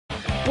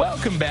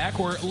Welcome back.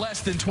 We're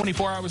less than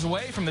 24 hours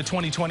away from the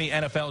 2020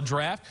 NFL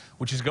Draft,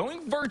 which is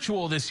going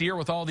virtual this year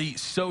with all the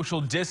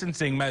social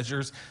distancing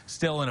measures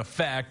still in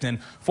effect.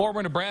 And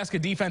former Nebraska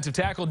defensive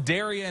tackle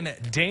Darrion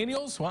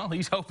Daniels, well,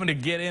 he's hoping to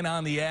get in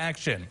on the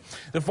action.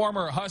 The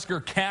former Husker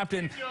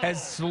captain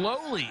has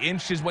slowly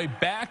inched his way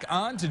back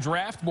onto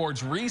draft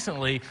boards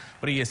recently,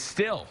 but he is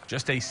still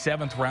just a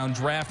 7th-round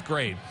draft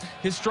grade.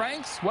 His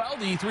strengths, well,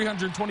 the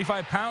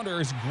 325-pounder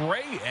is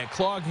great at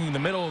clogging the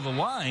middle of the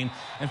line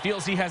and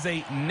feels he has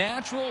a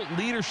natural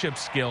leadership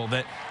skill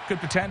that could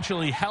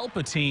potentially help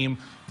a team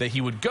that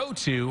he would go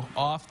to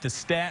off the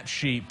stat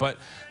sheet. But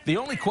the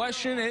only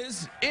question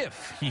is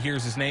if he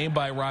hears his name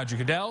by Roger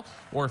Goodell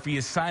or if he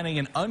is signing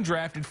an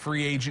undrafted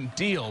free agent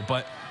deal.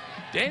 But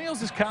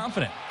Daniels is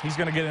confident he's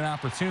going to get an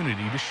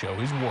opportunity to show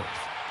his worth.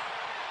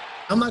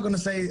 I'm not going to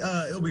say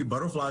it'll be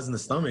butterflies in the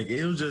stomach.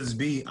 It'll just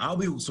be, I'll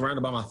be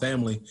surrounded by my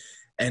family,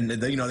 and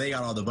they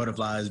got all the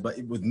butterflies. But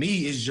with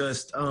me, it's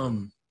just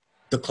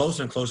the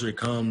closer and closer it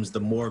comes, the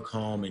more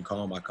calm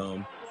I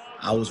come.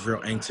 I was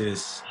real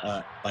anxious.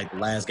 Like the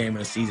last game of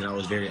the season, I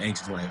was very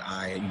anxious. Like,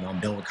 I'm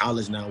done with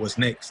college now. What's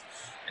next?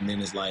 And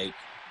then it's like,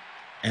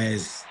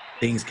 as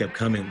things kept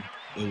coming,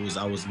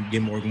 I was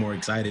getting more and more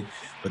excited.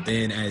 But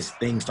then as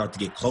things start to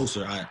get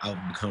closer, I've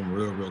become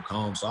real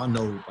calm. So I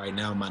know right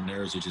now my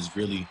nerves are just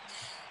really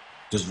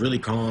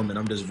calm, and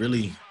I'm just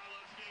really,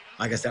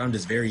 like I said, I'm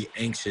just very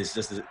anxious.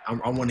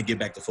 I want to get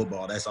back to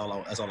football. That's all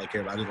I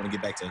care about. I just want to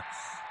get back to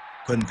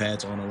putting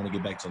pads on. I want to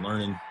get back to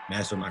learning,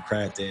 mastering my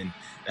craft, and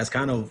that's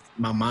kind of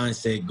my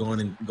mindset going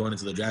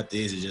into the draft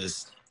is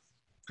just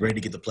ready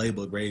to get the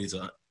playbook, ready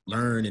to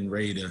learn, and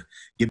ready to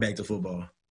get back to football.